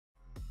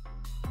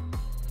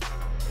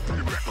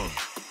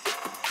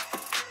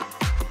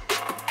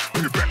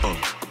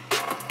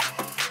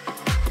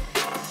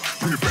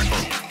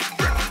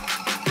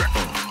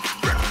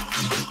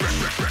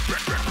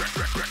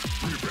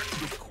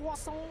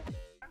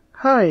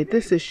Hi,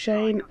 this is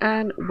Shane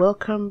and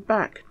welcome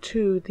back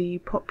to the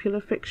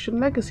Popular Fiction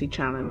Legacy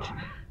Challenge.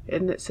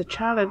 And it's a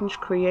challenge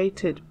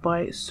created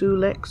by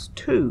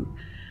Sulex2.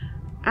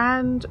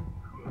 And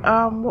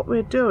what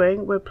we're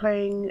doing, we're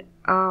playing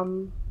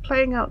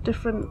out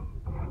different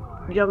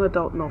young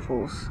adult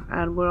novels.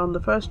 And we're on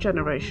the first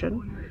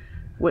generation,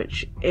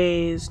 which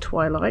is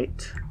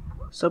Twilight.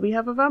 So we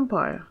have a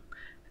vampire.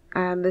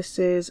 And this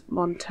is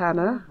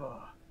Montana.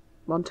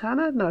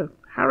 Montana? No,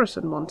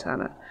 Harrison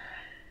Montana.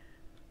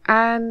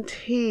 And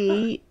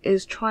he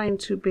is trying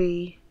to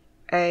be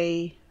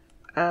a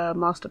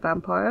master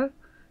vampire,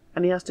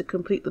 and he has to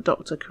complete the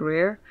doctor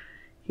career.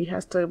 He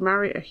has to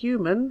marry a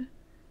human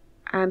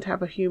and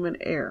have a human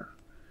heir.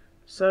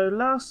 So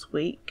last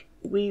week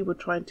we were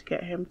trying to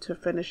get him to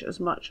finish as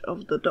much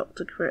of the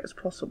doctor career as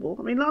possible.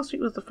 I mean, last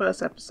week was the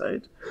first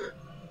episode,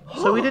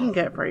 so we didn't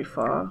get very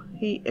far.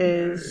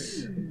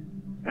 He's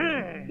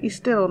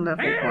still on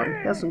level 1.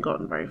 He hasn't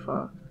gotten very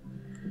far.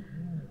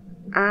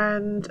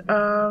 And,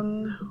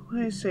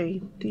 let's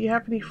see. Do you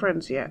have any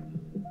friends yet?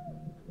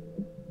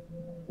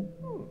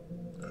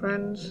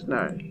 Friends?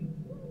 No.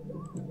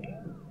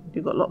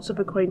 You've got lots of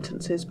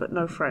acquaintances, but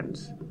no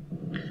friends.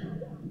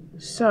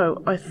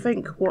 So, I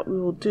think what we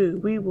will do,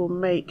 we will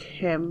make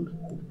him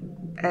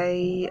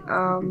a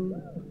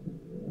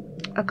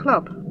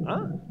club.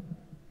 Huh?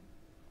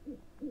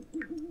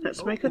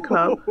 Let's make a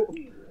club.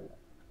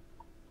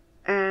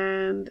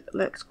 And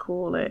let's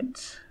call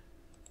it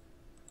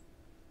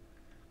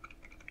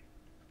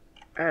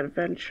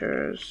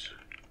Adventures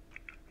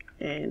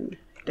in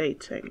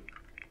Dating.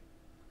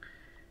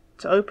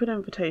 It's an open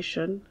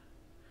invitation,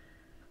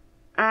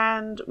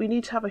 and we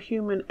need to have a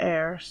human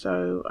heir,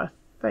 so I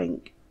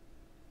think,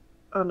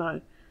 oh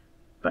no,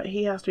 but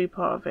he has to be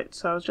part of it.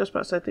 So I was just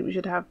about to say I think we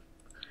should have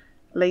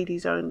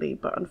ladies only,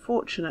 but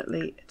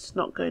unfortunately it's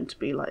not going to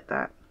be like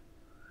that.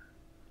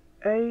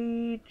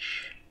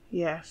 Age,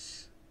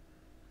 yes.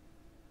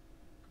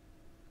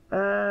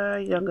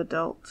 Young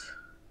adult.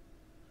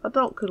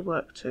 Adult could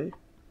work too.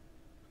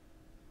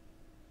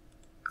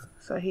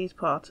 So he's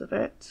part of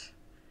it.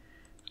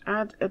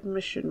 Add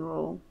admission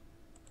rule.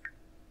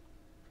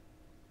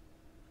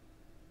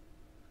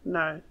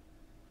 No.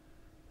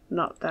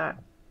 Not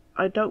that.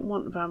 I don't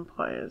want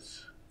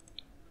vampires.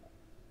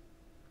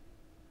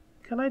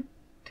 Can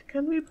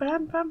we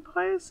ban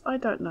vampires? I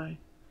don't know.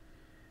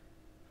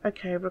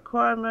 Okay,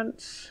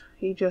 requirements.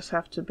 You just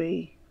have to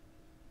be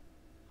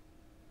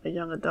a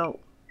young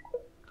adult.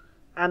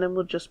 And then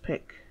we'll just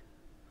pick.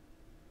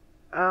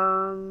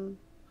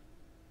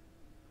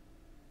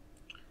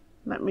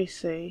 Let me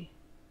see.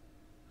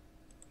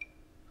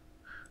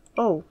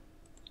 Oh.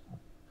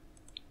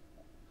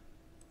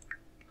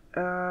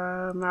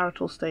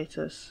 Marital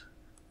status.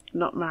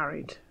 Not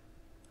married.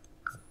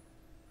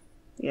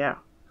 Yeah,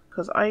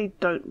 because I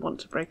don't want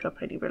to break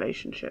up any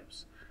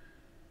relationships.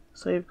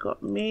 So you've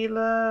got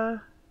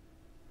Mila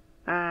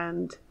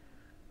and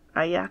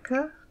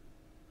Ayaka.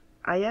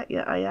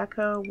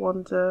 Ayaka,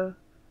 Wanda,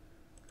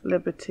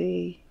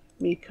 Liberty,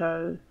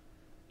 Miko,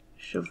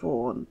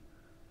 Siobhan.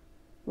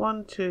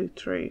 1, 2,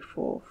 3,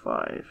 4,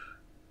 5.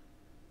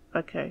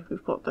 Okay,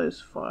 we've got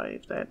those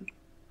 5 then.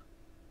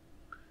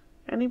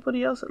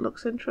 Anybody else that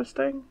looks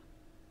interesting?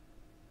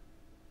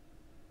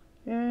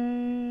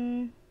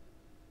 No,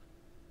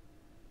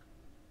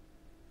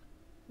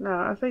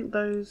 I think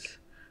those...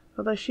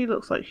 Although she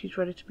looks like she's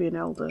ready to be an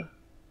elder.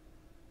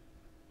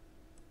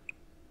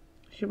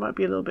 She might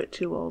be a little bit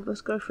too old.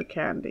 Let's go for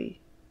Candy.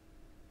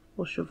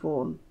 Or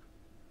Siobhan.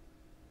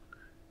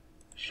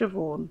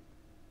 Siobhan.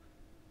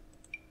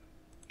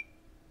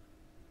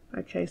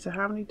 Okay, so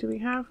how many do we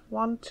have?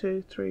 1,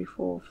 2, 3,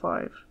 4,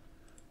 5.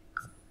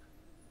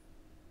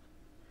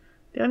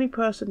 The only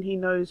person he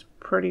knows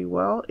pretty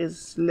well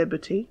is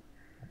Liberty.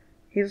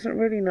 He doesn't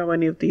really know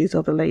any of these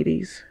other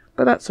ladies,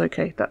 but that's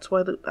okay. That's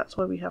why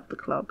we have the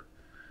club.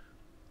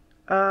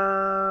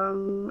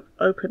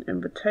 Open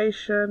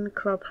invitation,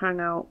 club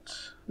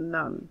hangout,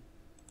 none.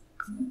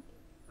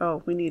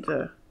 Oh, we need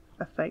a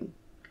thing.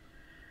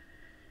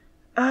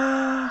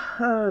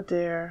 Oh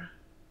dear.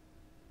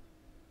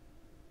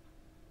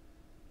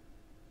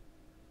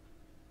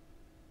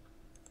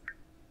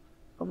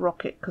 A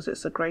rocket, because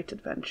it's a great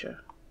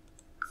adventure.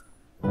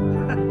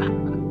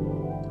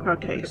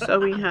 Okay,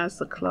 so he has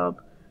the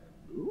club.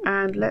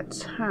 And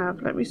let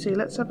me see,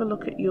 let's have a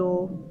look at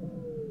your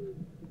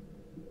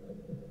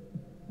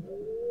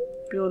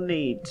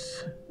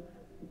needs.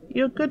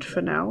 You're good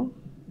for now,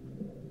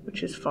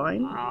 which is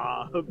fine.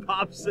 Ah,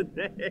 Pops and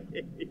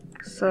egg.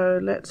 So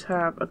let's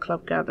have a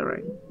club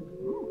gathering.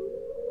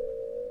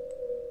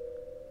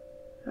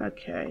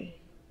 Okay.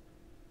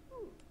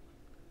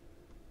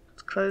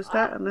 Let's close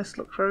that and let's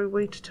look for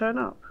everybody to turn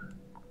up.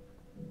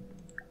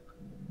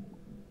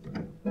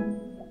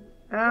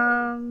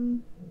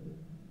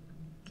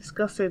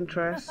 Discuss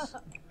interests.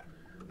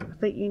 I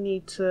think you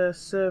need to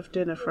serve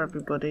dinner for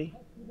everybody.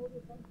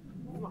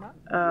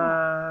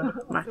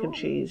 Mac and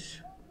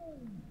cheese.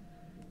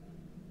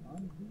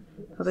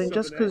 I think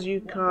just because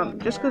you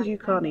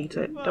can't eat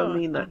it, don't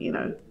mean that, you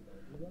know,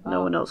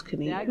 No one else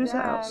can eat. Who's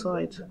that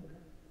outside?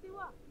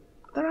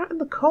 They're out in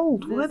the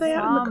cold. Why are they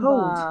out in the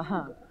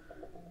cold?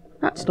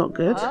 That's not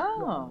good.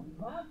 Oh,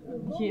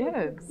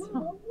 yes.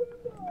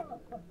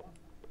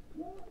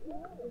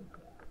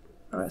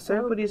 Alright, so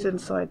everybody's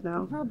inside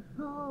now.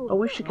 Oh,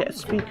 we should get a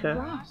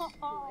speaker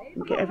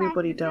and get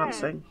everybody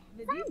dancing.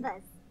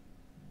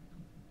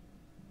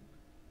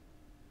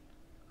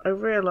 I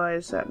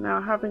realise that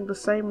now having the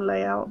same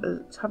layout,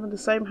 having the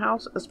same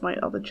house as my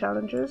other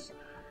challenges,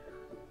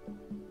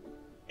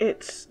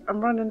 I'm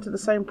running into the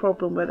same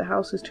problem where the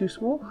house is too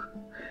small,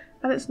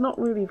 and it's not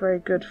really very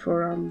good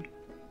for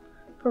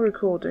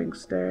recording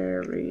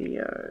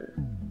stereo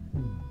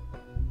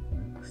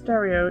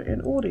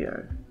in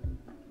audio.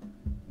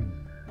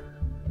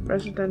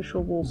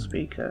 Residential wall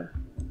speaker.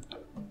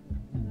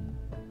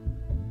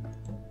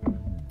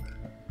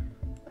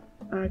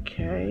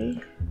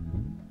 Okay.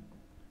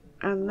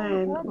 And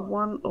then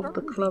one of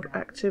the club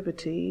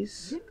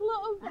activities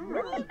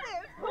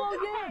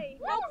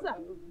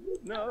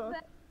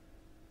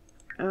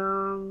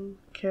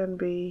can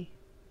be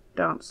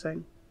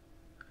dancing.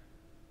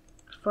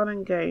 Fun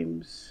and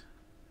games.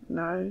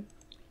 No.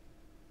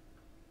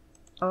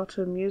 Art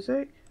and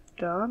music.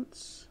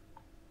 Dance.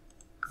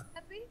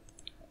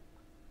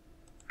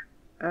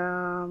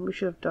 We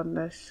should have done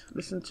this.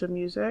 Listen to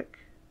music.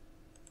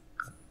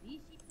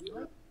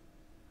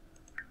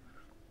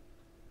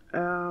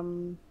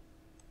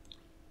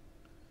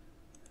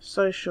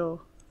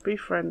 Social. Be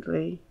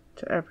friendly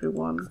to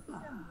everyone.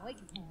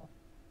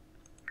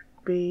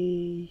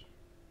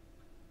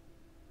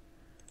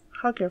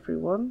 Hug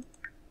everyone.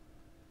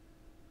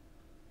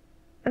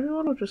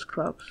 Everyone or just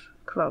clubs?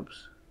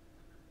 Clubs.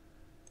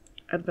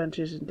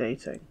 Adventures in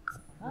dating.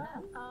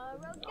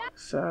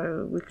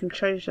 So we can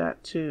change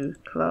that to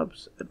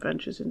clubs,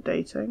 adventures in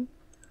dating.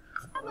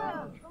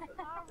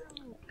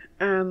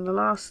 And the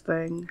last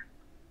thing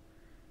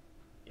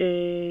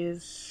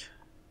is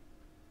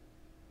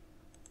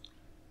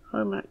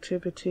home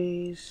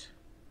activities,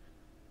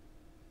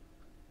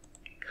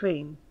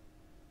 clean.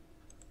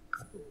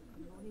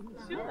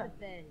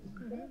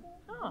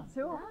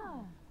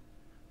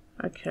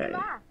 Okay,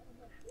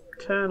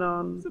 turn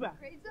on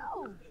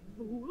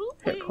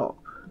hip hop.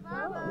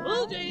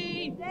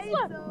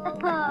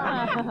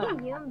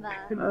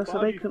 So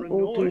they can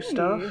all do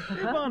stuff.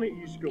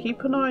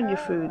 Keep an eye on your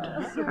food,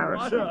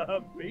 Harrison.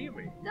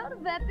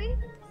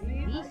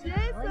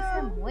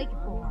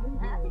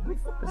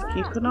 Just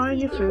keep an eye on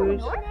your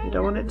food. You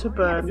don't want it to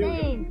burn.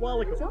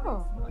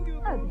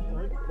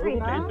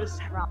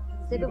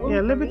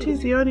 Yeah,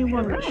 Liberty's the only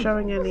one that's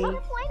showing any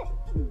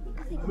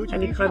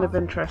kind of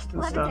interest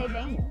in stuff.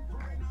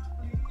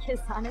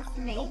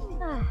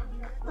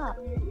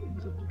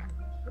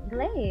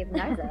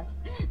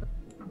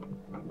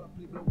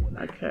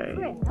 Okay.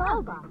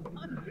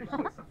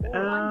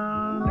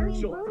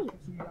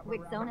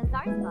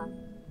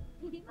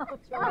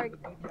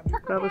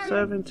 Grab a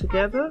serving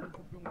together.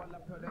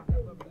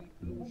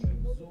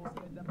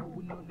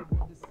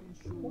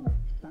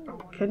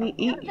 Can he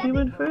eat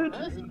human food?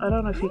 I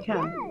don't know if he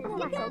can.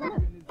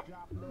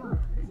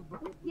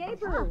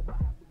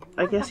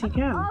 I guess he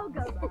can.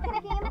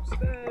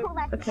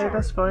 Okay,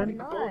 that's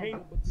fine.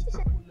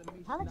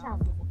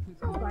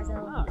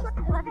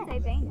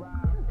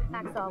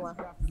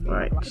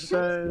 Right,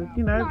 so,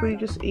 everybody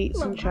just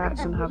eats and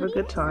chats and have a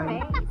good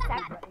time.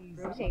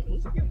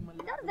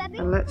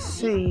 And let's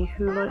see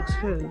who likes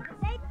who.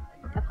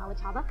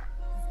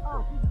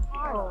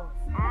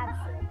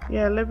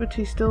 Yeah,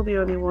 Liberty's still the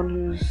only one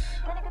who's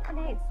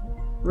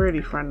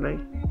really friendly.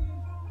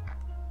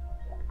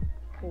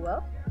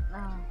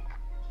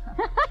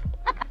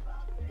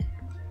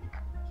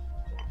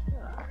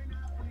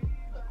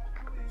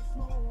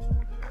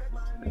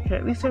 Okay,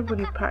 at least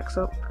everybody packs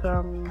up.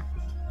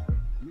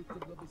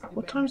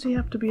 What time does he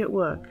have to be at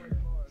work?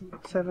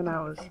 7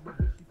 hours.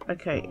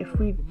 Okay, if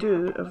we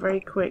do a very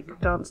quick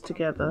dance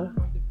together.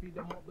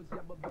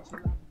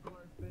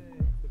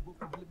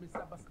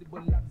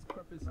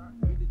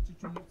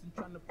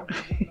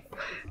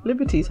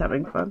 Liberty's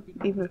having fun,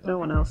 even if no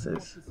one else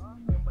is.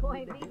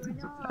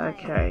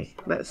 Okay,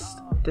 let's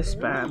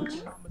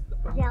disband.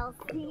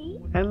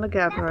 End the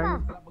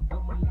gathering.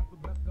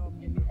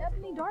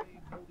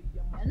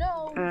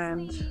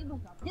 And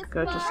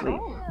go to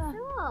sleep.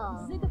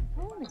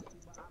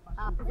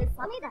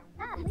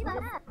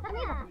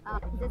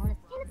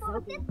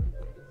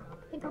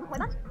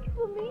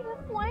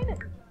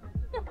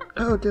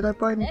 Oh, did I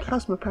buy any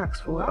plasma packs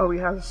for it? Oh, he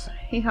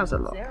has a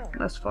lot.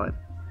 That's fine.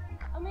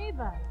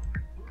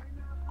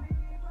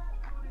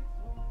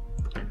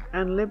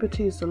 And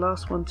Liberty is the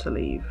last one to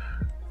leave.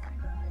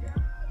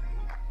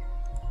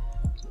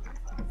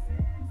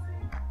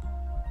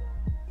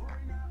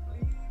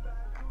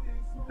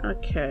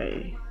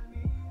 Okay.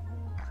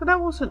 So that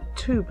wasn't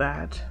too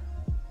bad.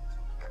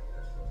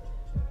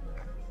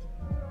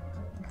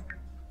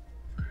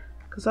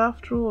 Because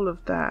after all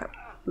of that,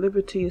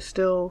 Liberty is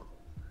still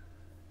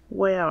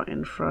way out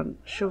in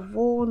front.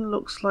 Siobhan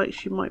looks like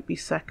she might be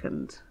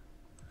second.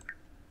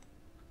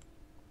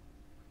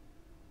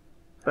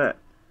 But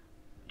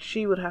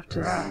she would have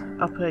to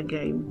up her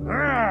game.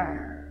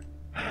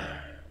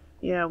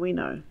 Yeah, we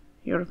know.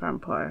 You're a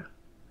vampire.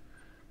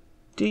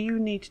 Do you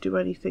need to do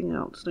anything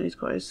else? No, he's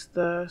got his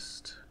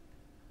thirst.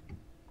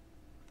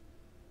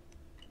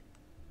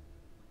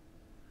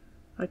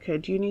 Okay,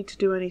 do you need to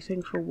do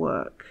anything for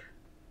work?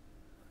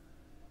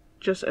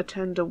 Just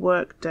attend a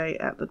work day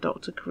at the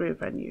Doctor Career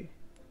venue.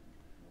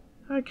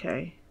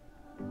 Okay.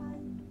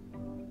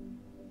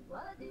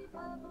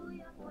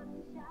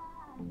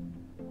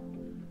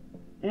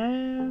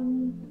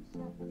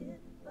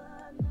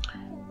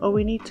 Oh,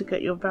 we need to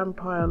get your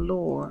vampire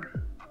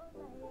lore.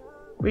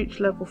 Reach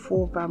level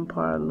 4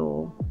 vampire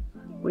lore.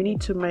 We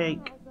need to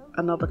make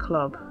another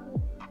club.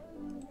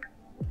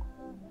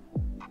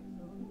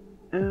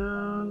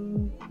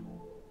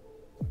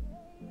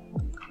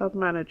 Club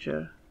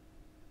manager.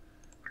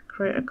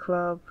 Create a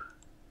club.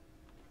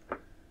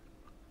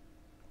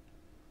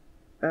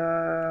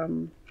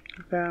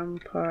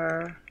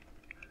 Vampire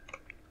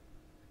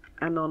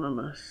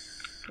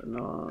Anonymous.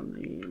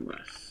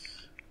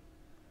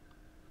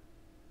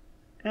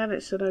 And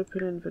it's an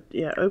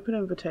open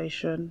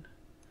invitation.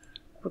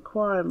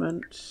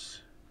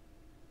 Requirements.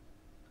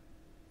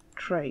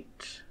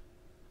 Trait.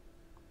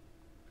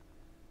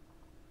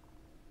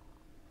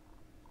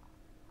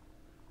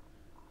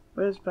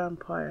 Where's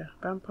vampire?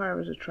 Vampire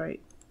is a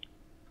trait.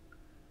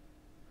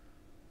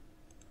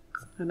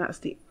 And that's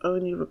the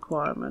only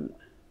requirement.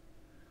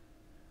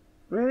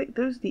 Really?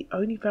 Those are the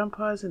only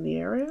vampires in the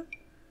area?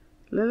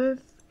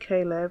 Lilith,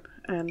 Caleb,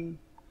 and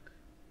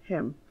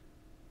him.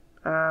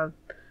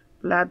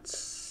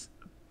 Vladislaus.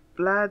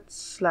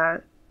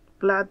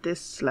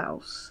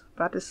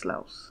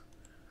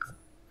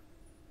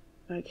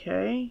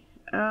 Okay.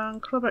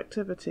 Club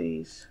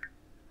activities.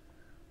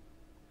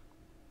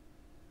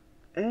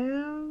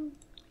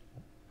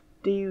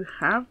 Do you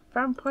have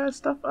vampire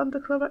stuff under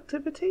club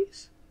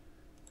activities?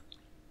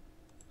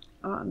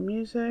 Art and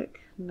music?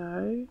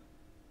 No.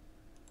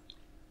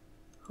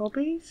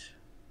 Hobbies?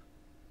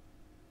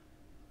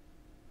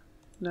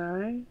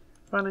 No.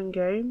 Fun and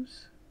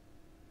games?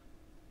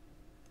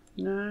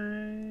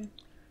 No.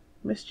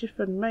 Mischief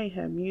and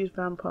mayhem. Use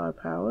vampire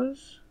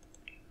powers.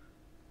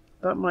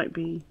 That might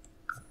be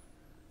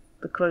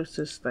the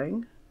closest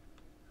thing.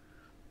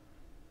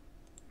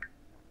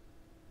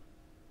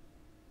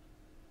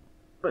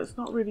 But it's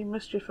not really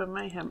mischief and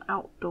mayhem.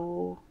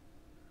 Outdoor?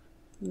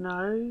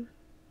 No.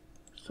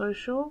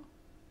 Social?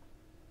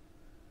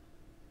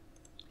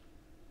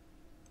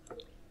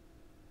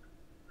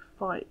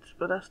 Fight,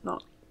 but that's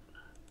not.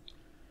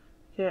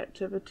 Okay,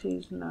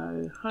 activities,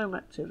 no. Home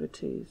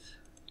activities.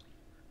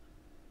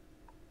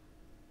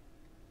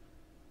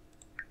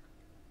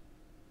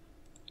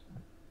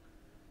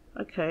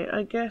 Okay,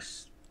 I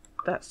guess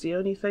that's the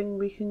only thing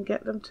we can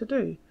get them to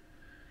do.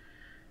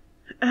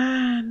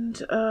 And,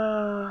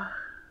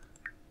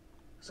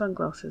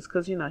 sunglasses,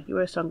 because you know, you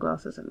wear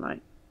sunglasses at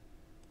night.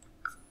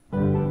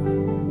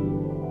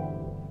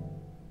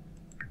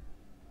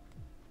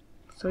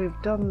 So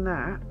we've done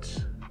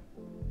that.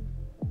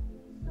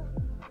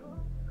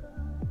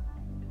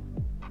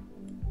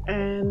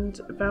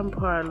 And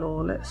vampire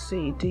lore, let's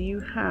see, do you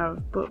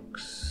have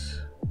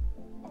books?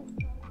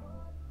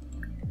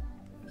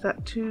 Is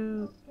that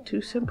too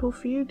simple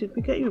for you? Did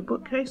we get you a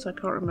bookcase? I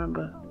can't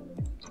remember.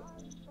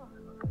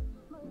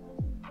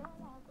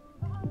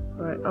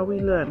 Right, are we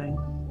learning?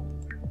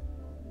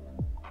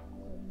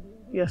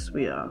 Yes,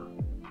 we are.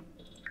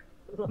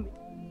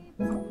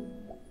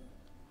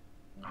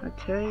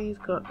 Okay, he's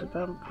got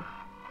the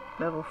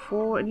level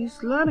 4 and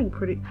he's learning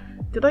pretty.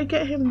 Did I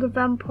get him the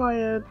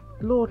vampire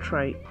lore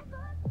trait?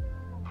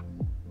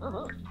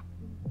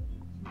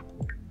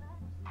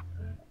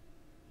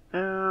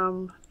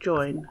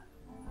 Join.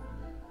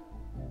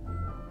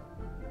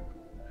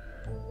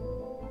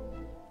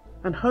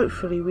 And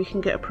hopefully we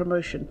can get a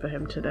promotion for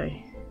him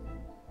today.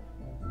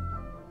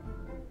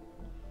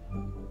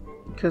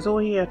 Because all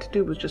he had to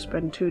do was just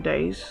spend 2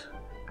 days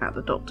at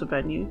the doctor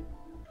venue.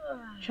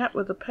 Chat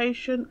with a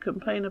patient,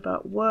 complain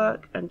about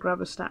work, and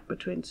grab a snack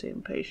between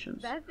seeing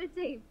patients.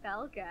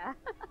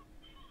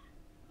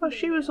 Oh,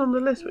 she was on the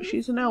list, but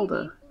she's an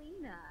elder.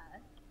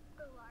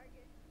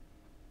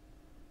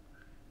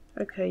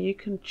 Okay, you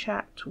can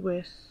chat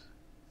with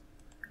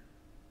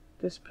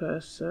this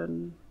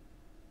person.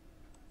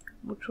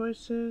 More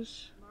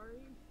choices.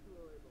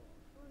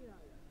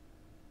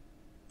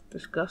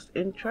 Discuss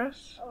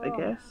interests, I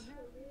guess.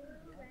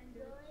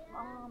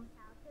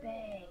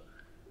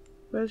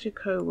 Where's your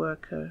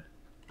co-worker?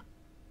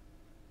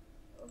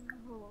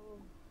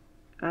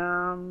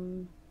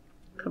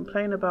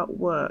 Complain about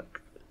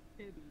work.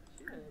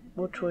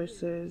 More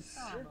choices.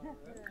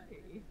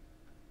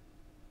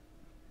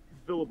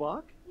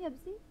 Philibok? More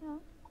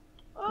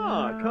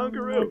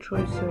Kangaroo.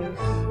 choices.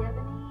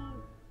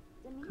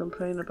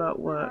 Complain about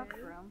work.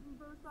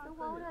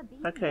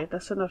 Okay,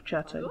 that's enough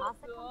chatting.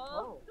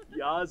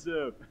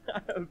 Yazoo.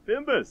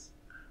 Bimbus.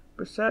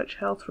 Research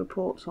health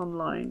reports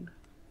online.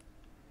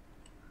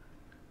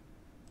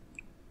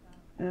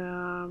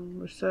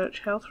 Research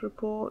health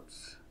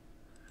reports.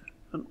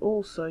 And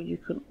also you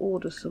can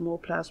order some more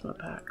plasma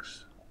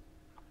packs.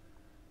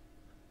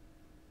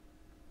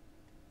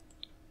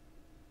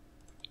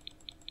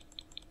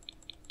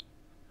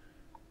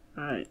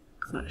 Right,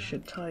 that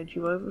should tide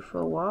you over for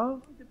a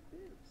while.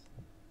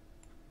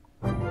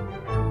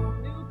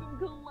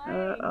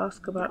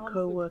 Ask about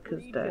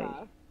co-workers day.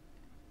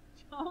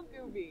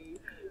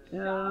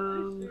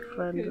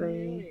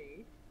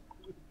 Friendly.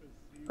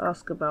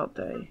 Ask about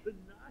day.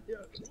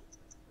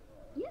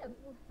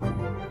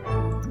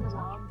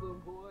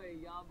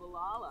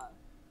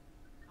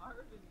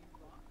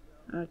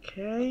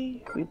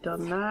 Okay, we've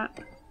done that.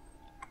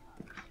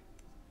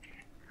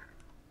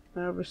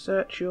 Now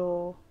research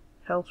your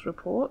health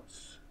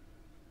reports.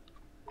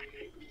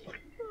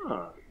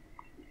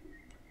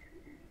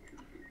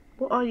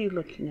 What are you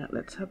looking at?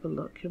 Let's have a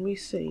look. Can we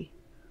see?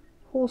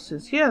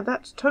 Horses. Yeah,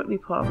 that's totally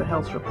part of a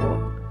health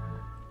report.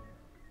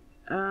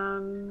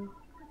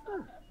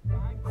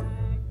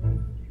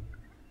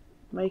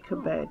 Make a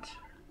bed.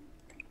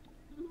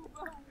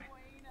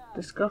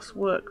 Discuss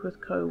work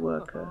with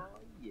co-worker.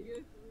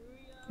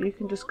 You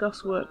can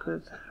discuss work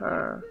with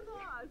her.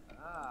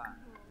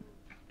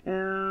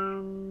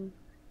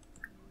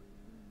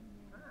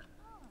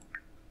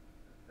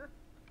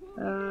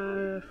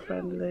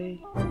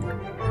 Friendly.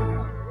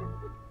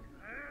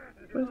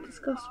 Where's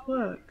discuss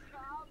work?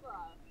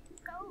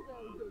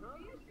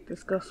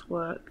 Discuss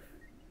work.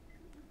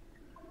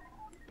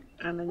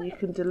 And then you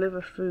can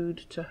deliver food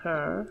to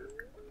her.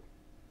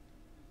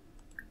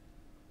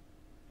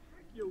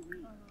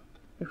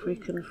 If we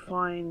can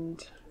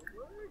find...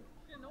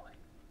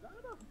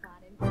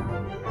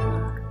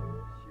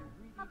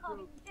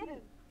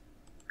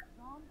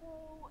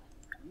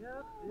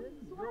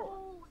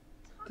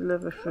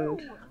 Deliver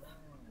food.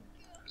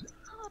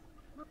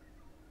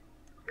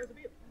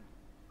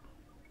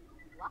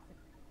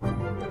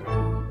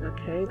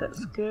 Okay,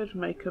 that's good.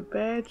 Make a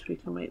bed. We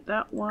can make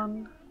that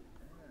one.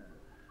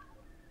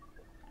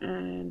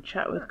 And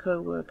chat with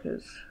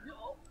co-workers.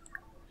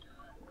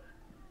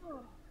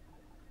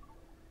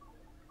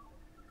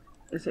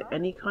 Is it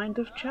any kind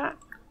of chat?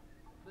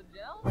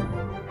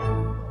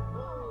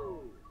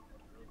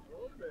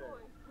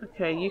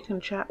 Okay, you can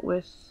chat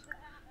with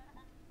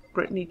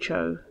Brittany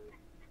Cho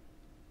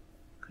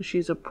because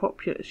she's a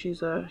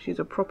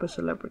proper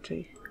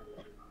celebrity.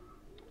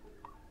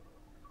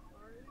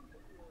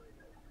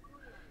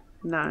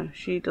 No,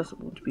 she doesn't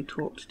want to be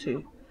talked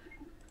to.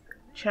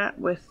 Chat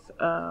with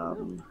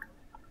her,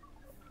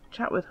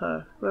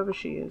 whoever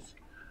she is.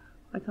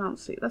 I can't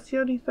see. That's the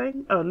only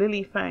thing. Oh,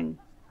 Lily Fang.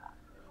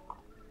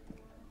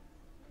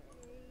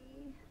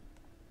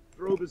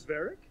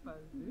 Drobisveric?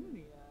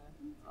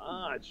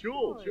 Ah,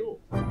 sure.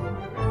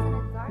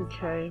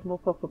 Okay, more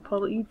proper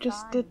puddle. You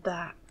just did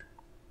that.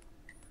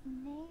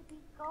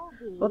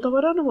 Although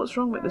I don't know what's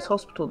wrong with this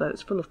hospital that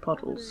it's full of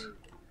puddles.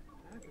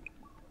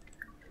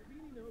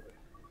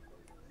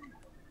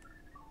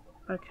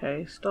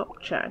 Okay,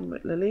 stop chatting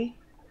with Lily.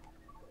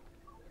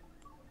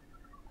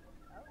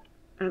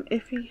 And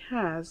if he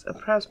has a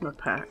plasma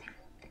pack,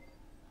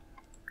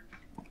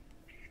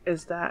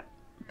 does that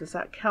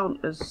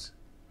count as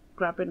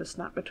grabbing a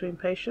snack between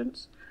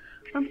patients?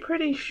 I'm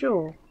pretty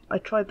sure I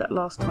tried that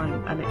last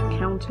time and it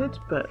counted,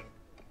 but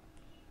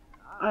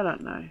I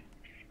don't know.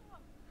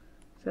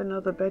 Is there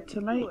another bed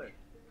to make?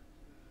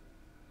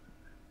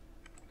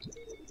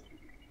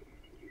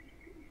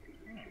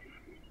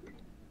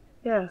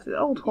 Yeah, it's an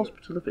old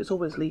hospital if it's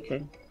always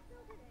leaking.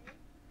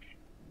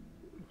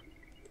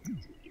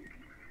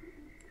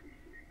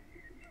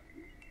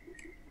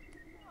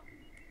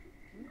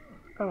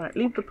 Alright,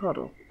 leave the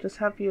puddle. Just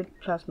have your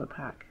plasma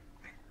pack.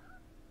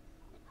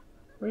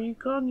 Where you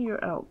gone?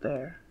 You're out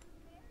there.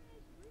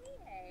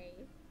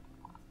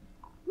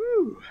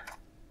 Woo.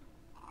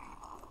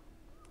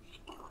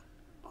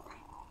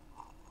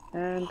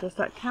 And does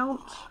that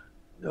count?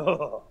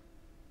 Oh.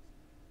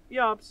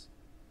 Yops.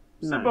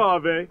 No.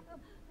 Sabave.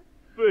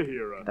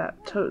 Bahira.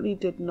 That totally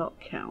did not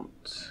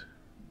count.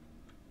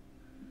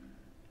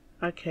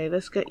 Okay,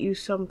 let's get you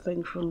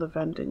something from the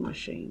vending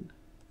machine.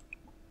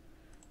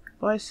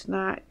 Buy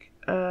snack,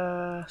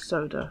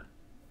 soda.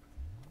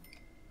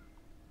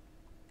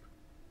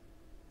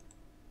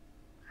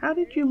 How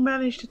did you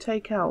manage to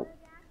take out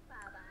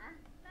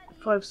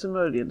 5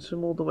 simoleons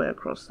from all the way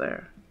across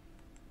there?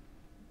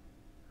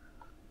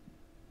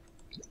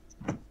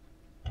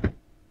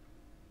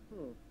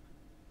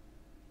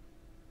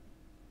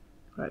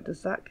 Right,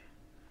 does that...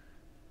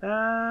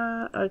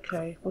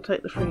 okay, we'll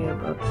take the free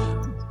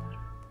earbuds.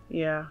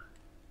 Yeah.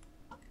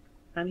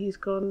 And he's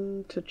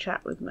gone to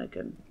chat with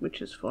Megan,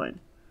 which is fine.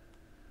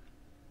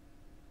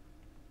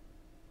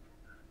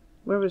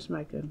 Where is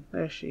Megan?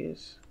 There she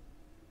is.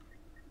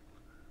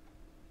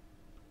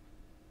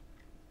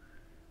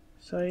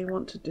 So you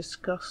want to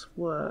discuss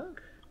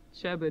work.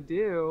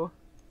 Shabadoo.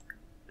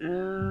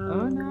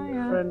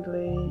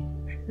 Friendly.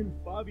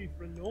 Bobby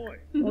Frenoy.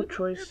 More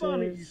choices.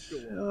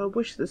 Oh, I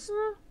wish this...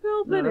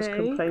 No, let's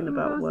complain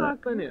about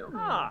work.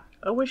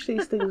 I wish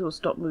these things will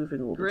stop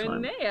moving all the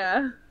time.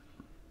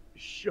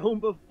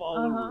 Shomba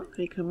follower.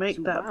 You can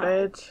make that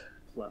bed.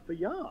 Pleffa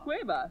ya.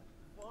 Cueva.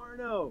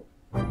 Farno.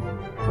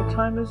 What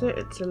time is it?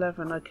 It's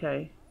 11,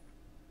 okay.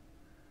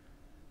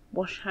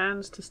 Wash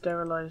hands to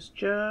sterilize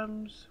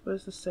germs.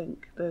 Where's the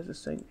sink? There's a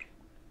sink.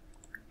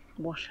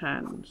 Wash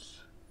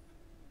hands.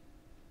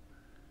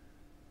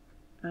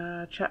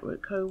 Chat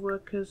with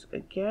co-workers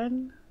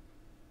again.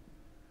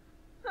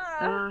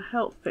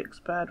 Help fix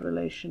bad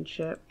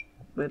relationship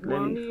with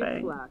Lily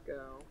Fang.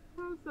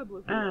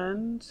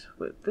 And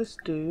with this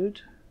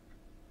dude,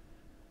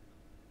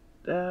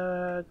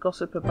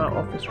 gossip about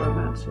office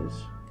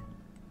romances.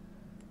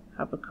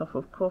 Have a cup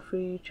of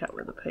coffee, chat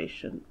with the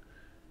patient.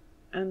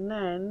 And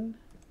then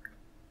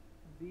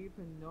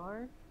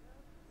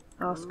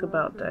ask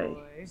about day.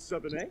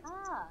 Sabine.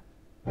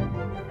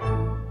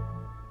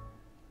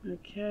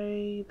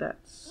 Okay,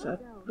 that's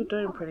we're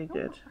doing pretty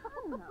good.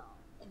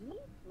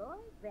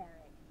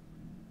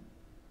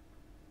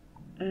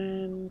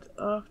 And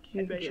after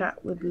you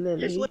chat with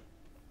Lily,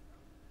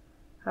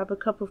 have a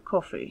cup of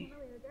coffee.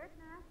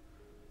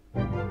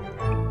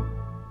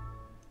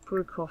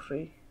 Brew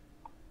coffee.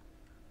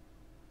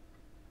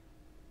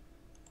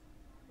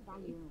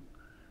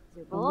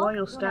 And while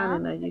you're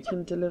standing there, you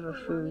can deliver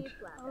food.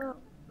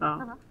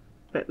 Oh,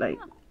 bit late.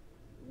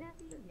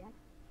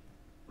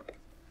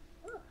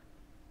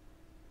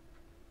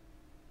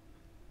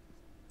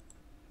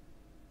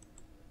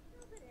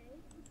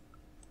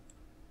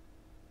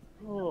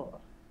 Oh,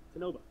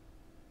 Tanoba.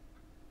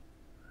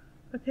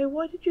 Okay,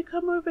 why did you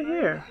come over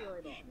here?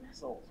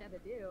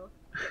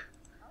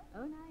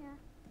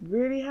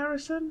 Really,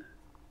 Harrison?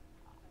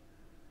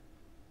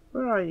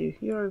 Where are you?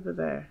 You're over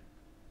there.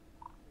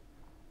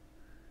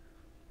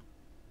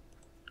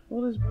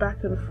 All this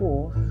back and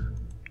forth.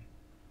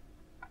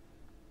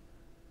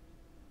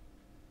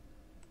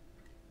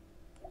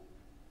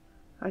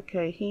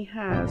 Okay, he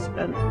has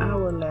an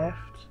hour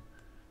left.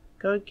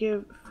 Go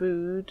give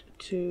food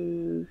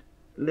to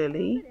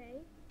Lily.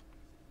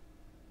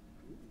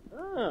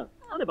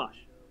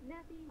 Anabash.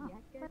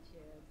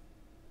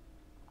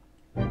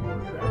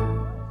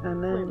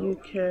 And then you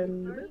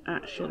can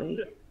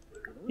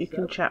you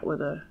can chat with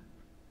her.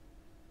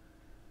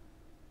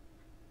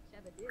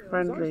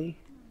 Friendly.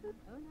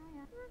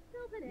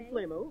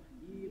 Flamo.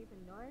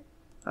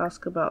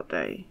 Ask about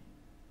day.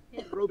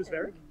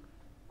 Robusveric.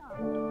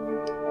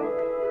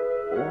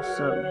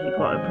 Awesome, he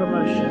got a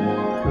promotion.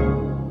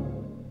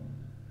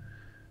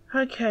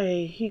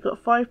 Okay, he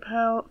got five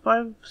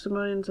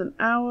simoleons an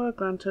hour,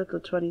 grand total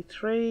of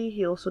 23.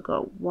 He also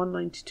got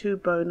 192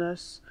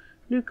 bonus.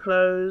 New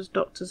clothes,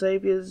 Dr.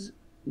 Xavier's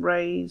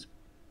Ray's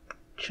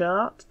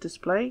chart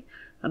display,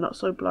 a not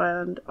so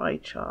blind eye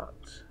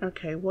chart.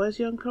 Okay, why is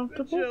he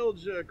uncomfortable?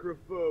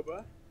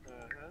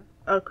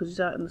 Oh, because he's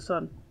out in the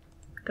sun.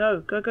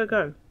 Go, go, go,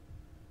 go.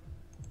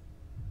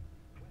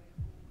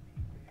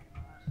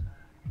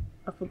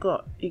 I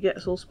forgot, he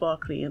gets all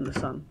sparkly in the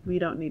sun. We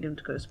don't need him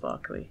to go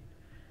sparkly.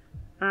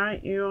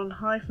 Alright, you're on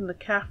high from the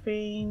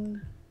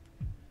caffeine.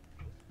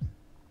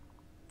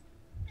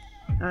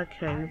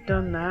 Okay, we've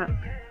done that.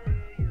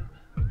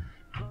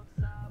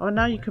 Oh,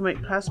 now you can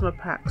make plasma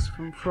packs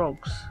from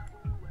frogs.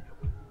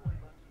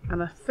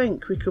 And I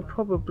think we could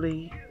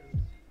probably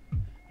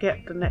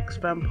get the next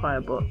vampire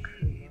book.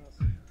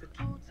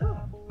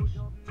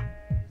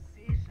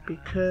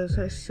 Because,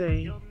 let's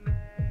see.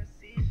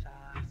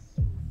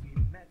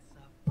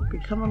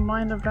 Become a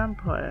minor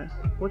vampire.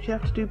 What do you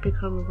have to do to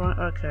become a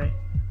vampire? Okay.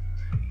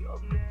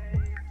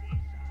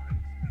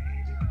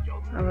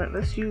 Alright,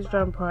 let's use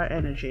vampire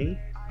energy.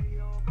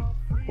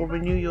 Or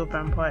renew your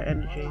vampire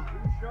energy.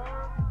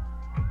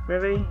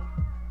 Really?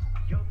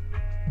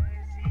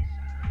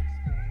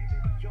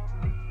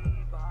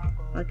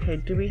 Okay,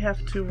 do we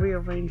have to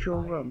rearrange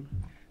your room?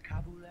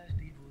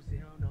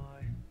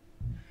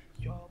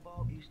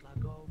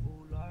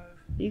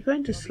 Are you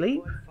going to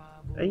sleep?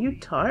 Are you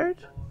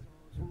tired?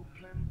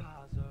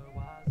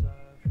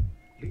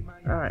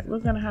 Alright, we're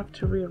going to have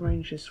to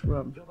rearrange this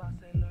room.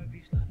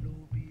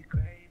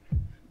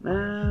 What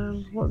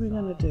are we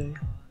going to do?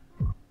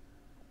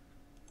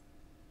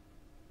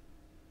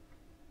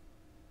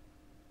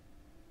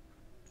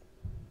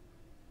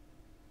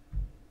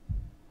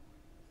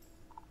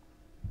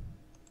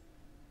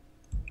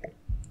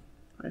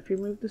 If you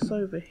move this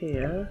over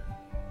here,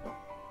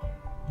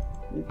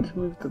 you need to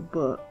move the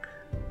book.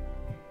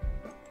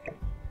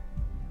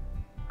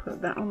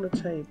 Put that on the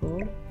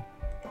table.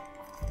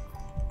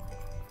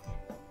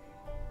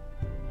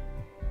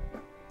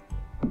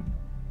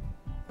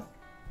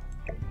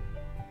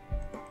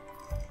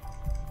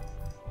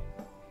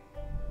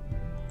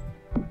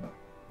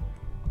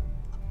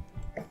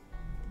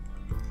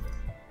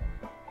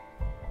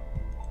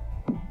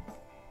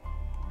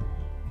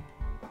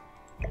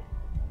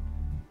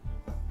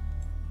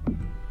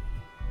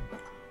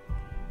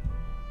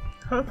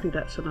 Hopefully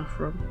that's enough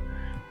room.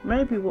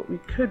 Maybe what we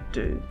could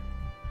do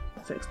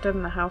is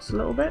extend the house a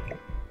little bit.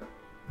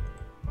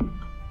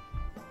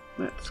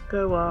 Let's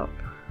go up.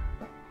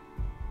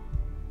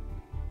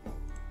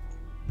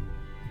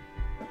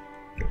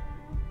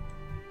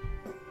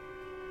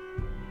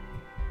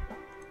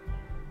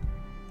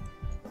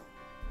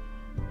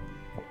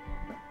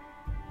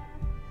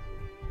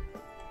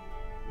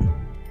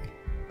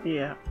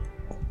 Yeah.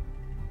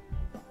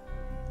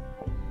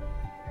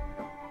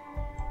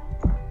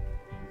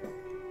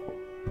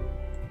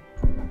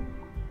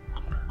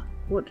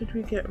 What did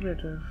we get rid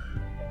of?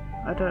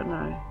 I don't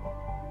know.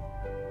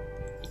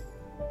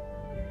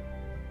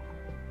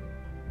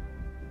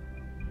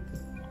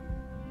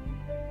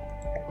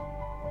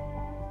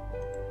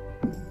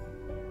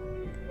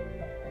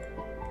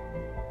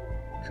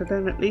 So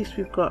then at least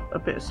we've got a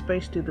bit of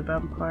space to do the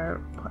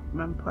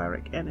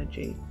vampiric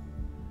energy.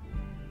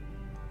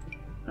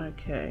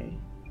 Okay.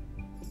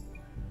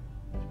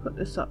 Let's put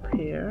this up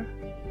here.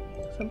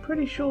 So I'm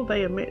pretty sure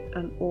they emit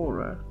an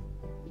aura.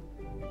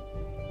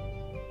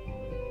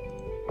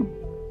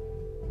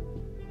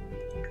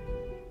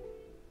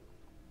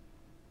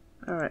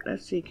 Alright,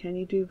 let's see. Can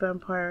you do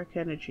vampiric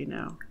energy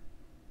now?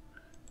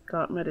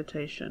 Dark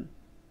meditation.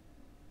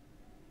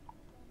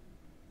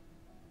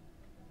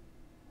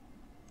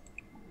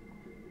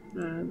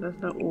 No, there's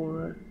no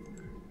aura.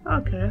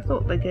 Okay, I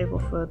thought they gave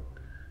off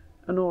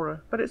an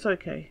aura, but it's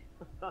okay.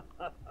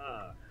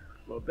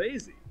 Well,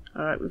 Daisy.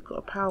 Alright, we've got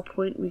a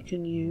PowerPoint we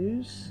can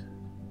use.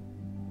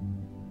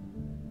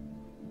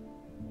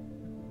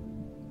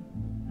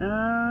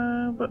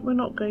 But we're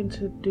not going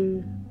to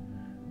do...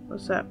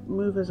 What's that?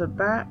 Move as a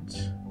bat,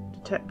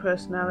 detect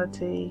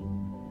personality,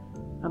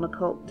 and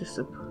occult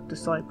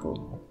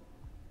disciple.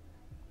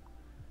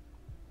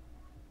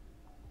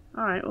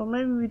 Alright, well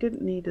maybe we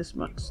didn't need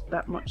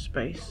that much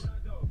space.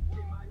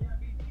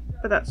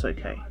 But that's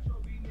okay.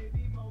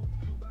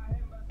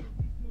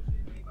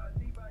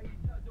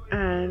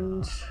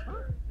 And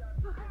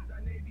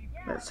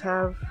let's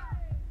have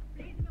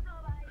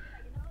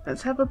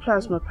a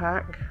plasma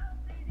pack.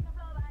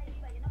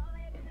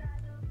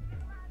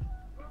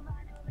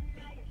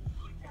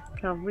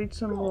 Can I read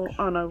some more?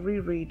 Oh no,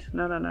 reread.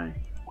 No.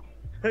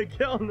 Hey,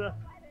 Kelna.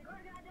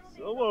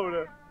 So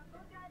order.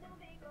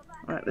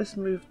 Right, let's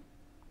move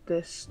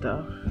this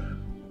stuff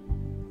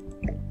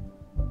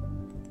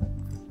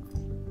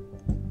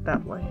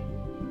that way.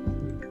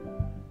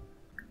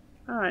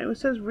 Alright, well, it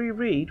says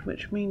reread,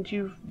 which means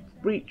you've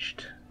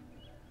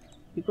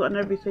gotten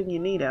everything you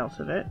need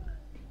out of it.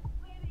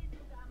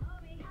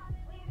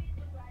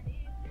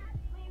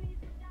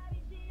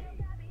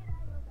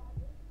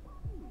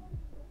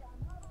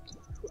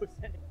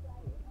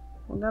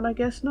 Well then I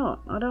guess not.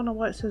 I don't know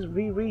why it says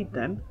reread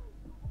then.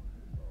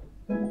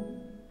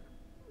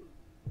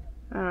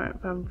 Alright,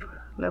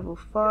 level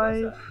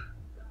 5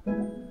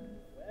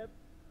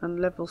 and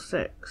level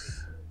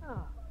 6.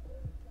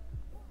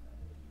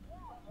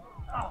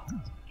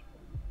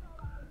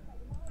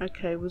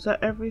 Okay, was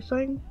that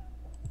everything?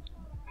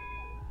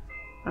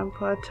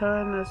 Vampire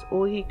turn, that's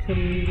all he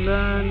can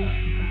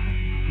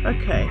learn.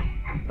 Okay,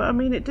 but I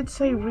mean it did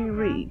say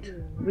reread.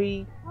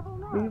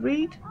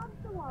 Reread?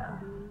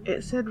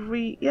 It said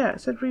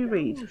it said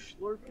reread,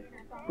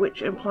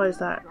 which implies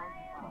that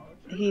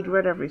he'd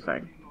read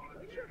everything.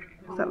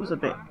 That was a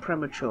bit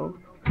premature.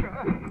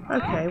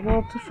 Okay,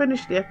 well to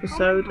finish the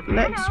episode,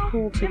 let's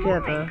call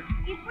together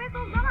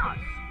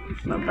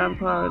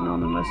Vampire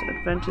Anonymous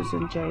Adventures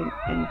in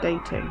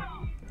Dating.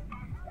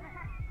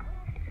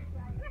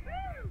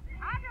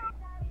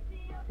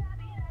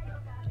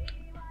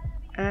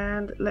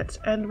 And let's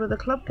end with a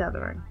club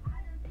gathering.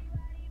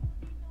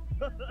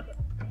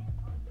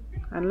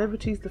 And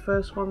Liberty's the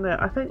first one there.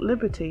 I think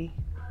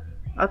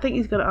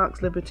he's going to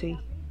ask Liberty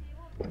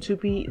to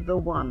be the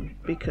one,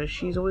 because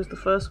she's always the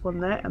first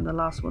one there and the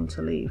last one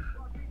to leave.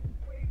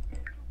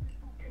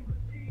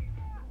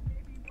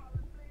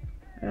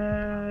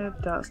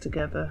 Dance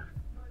together.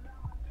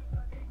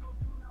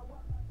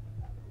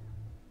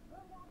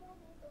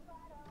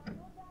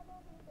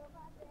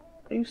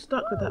 Are you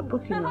stuck with that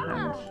book in your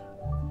hand?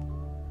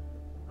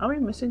 Are we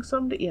missing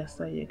somebody? Yes,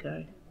 there you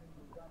go.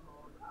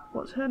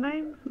 What's her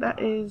name? That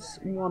is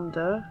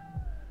Wanda.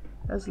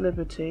 That's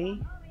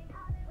Liberty.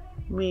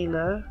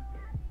 Mila.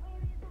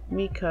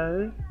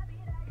 Miko.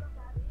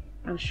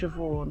 And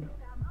Siobhan.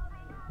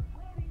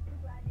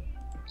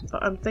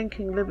 But I'm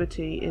thinking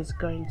Liberty is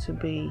going to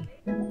be...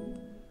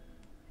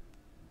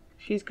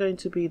 She's going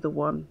to be the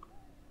one.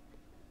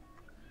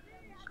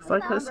 Because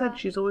like I said,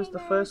 she's always the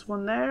first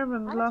one there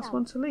and the last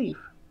one to leave.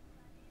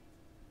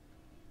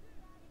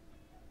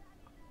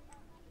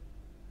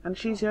 And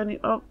she's the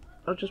only... Oh,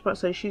 I was just about to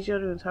say she's the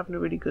only one who's having a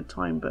really good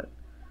time, but...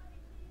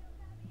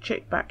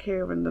 Chick back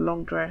here in the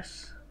long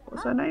dress.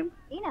 What's her name?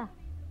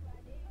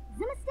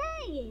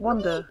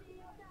 Wanda.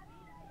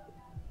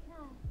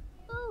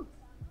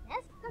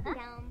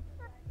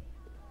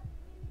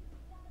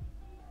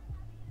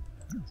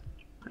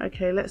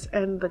 Okay, let's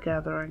end the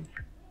gathering.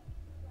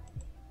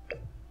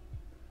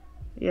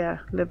 Yeah,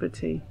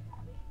 Liberty.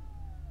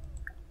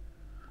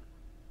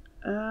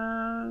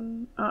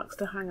 Ask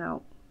to hang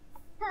out.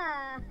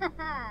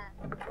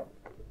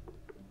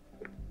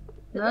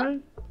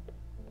 No?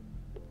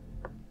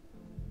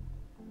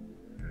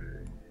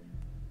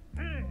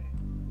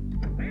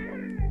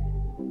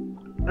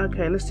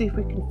 Okay, let's see if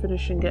we can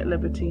finish and get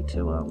Liberty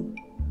to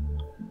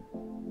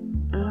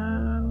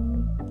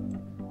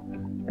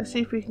let's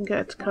see if we can get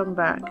her to come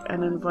back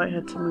and invite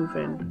her to move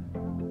in.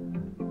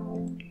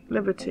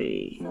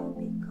 Liberty.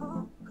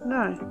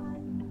 No.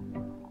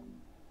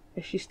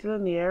 Is she still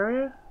in the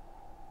area?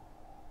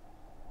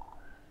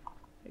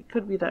 It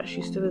could be that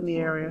she's still in the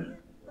area.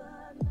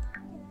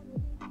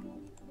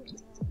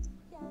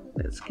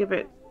 Let's give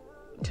it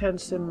 10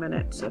 sim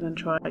minutes and then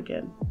try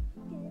again.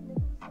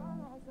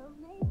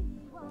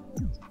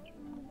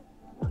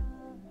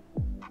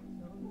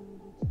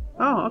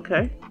 Oh,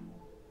 okay.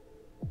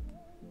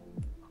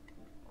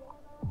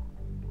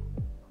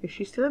 Is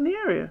she still in the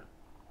area?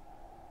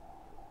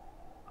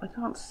 I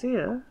can't see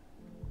her.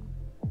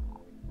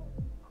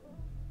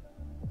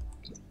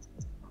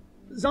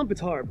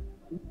 Zumpitarb.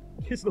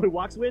 Kiss no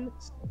walks win.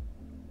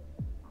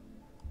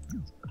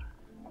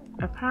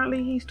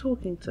 Apparently he's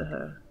talking to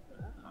her.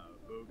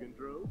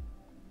 Bogandro.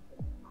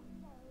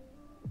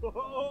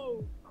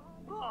 Oh,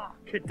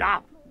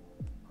 Kadop.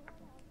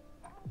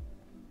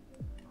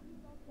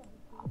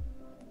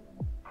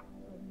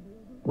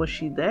 Was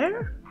she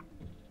there?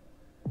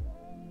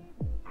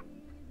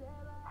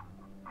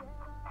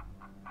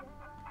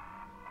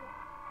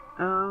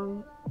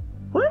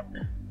 What?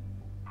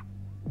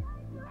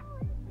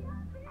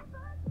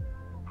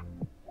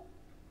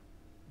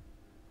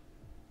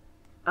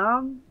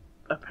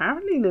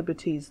 Apparently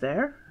Liberty's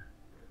there.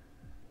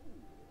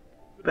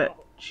 But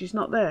she's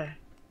not there.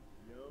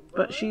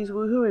 But she's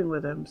woohooing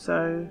with him,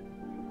 so...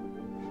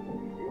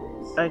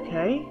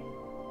 Okay.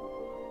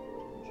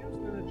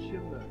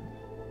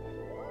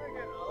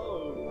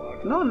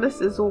 Not unless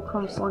this all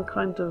comes some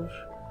kind of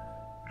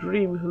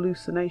dream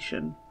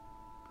hallucination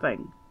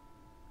thing.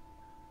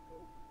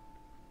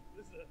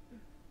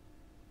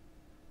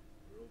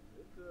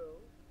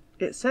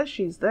 It says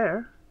she's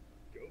there.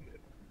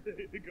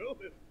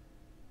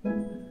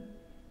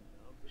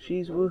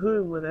 She's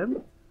woohooing with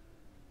him.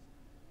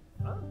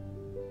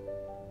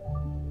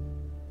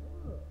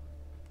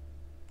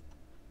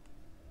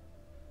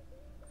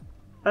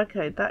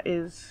 Okay, that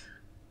is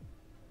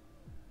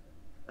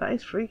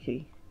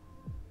freaky.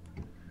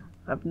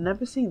 I've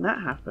never seen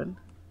that happen.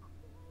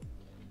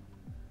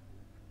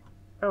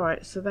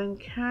 Alright, so then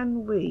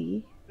can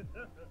we...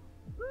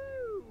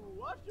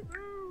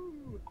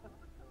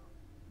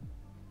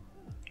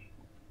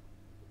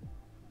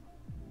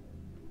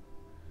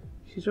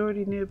 She's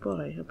already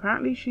nearby.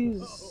 Apparently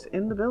she's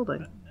in the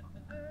building.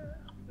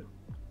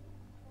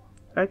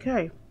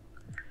 Okay.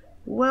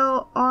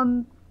 Well,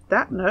 on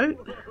that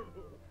note,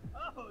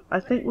 I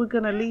think we're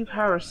going to leave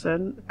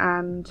Harrison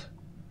and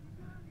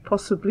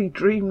possibly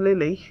Dream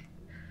Lily.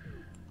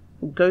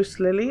 Ghost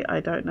Lily, I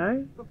don't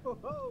know.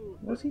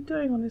 What's he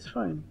doing on his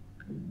phone?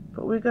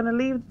 But we're going to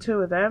leave the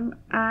two of them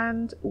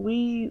and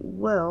we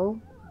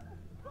will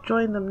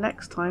join them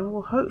next time.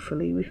 Well,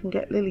 hopefully we can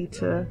get Lily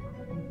to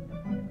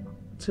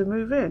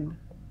move in,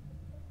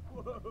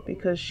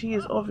 because she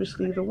is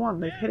obviously the one.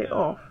 They've hit it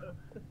off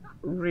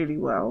really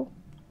well.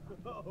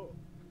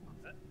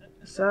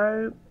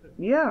 So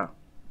yeah.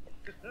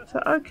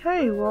 So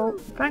okay, well,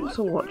 thanks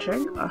for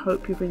watching. I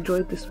hope you've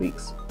enjoyed this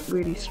week's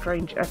really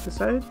strange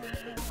episode,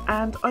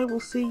 and I will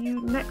see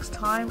you next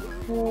time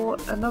for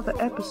another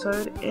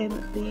episode in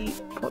the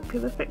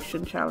Popular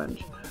Fiction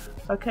Challenge.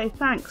 Okay,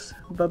 thanks.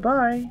 Bye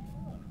bye.